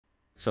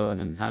So,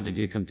 and how did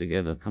you come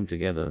together?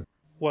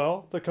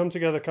 Well, the Come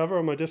Together cover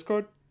on my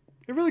Discord,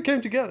 it really came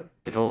together.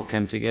 It all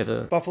came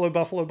together. Buffalo,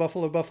 buffalo,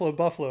 buffalo, buffalo,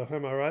 buffalo.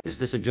 Am I right? Is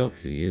this a joke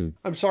for you?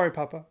 I'm sorry,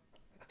 Papa.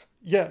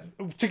 Yeah,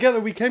 together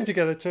we came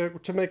together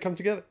to make Come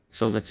Together.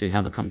 So let's see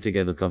how the Come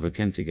Together cover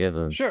came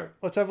together. Sure,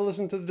 let's have a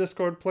listen to the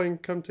Discord playing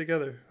Come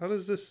Together. How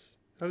does this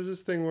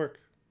thing work?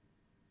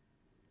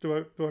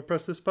 Do I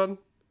press this button?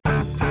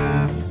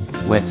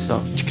 Wait,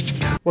 stop.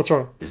 What's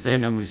wrong? Is there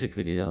no music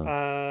video?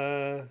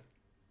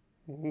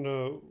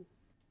 No.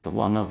 But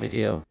why no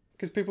video?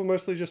 Because people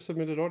mostly just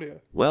submitted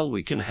audio. Well,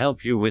 we can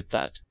help you with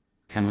that.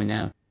 Can we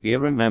now? You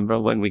remember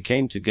when we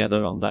came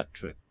together on that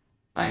trip?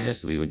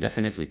 Yes, we were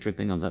definitely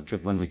tripping on that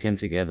trip when we came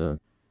together.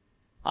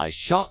 I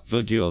shot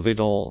video of it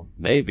all.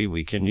 Maybe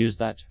we can use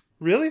that.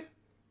 Really?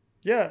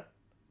 Yeah.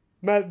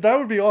 Man, that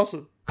would be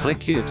awesome.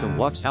 Click here to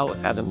watch how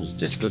Adam's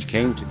Discord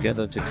came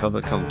together to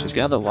cover Come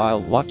Together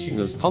while watching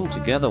us come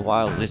together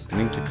while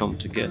listening to Come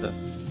Together.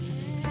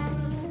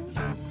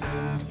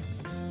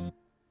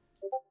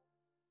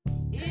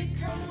 It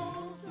comes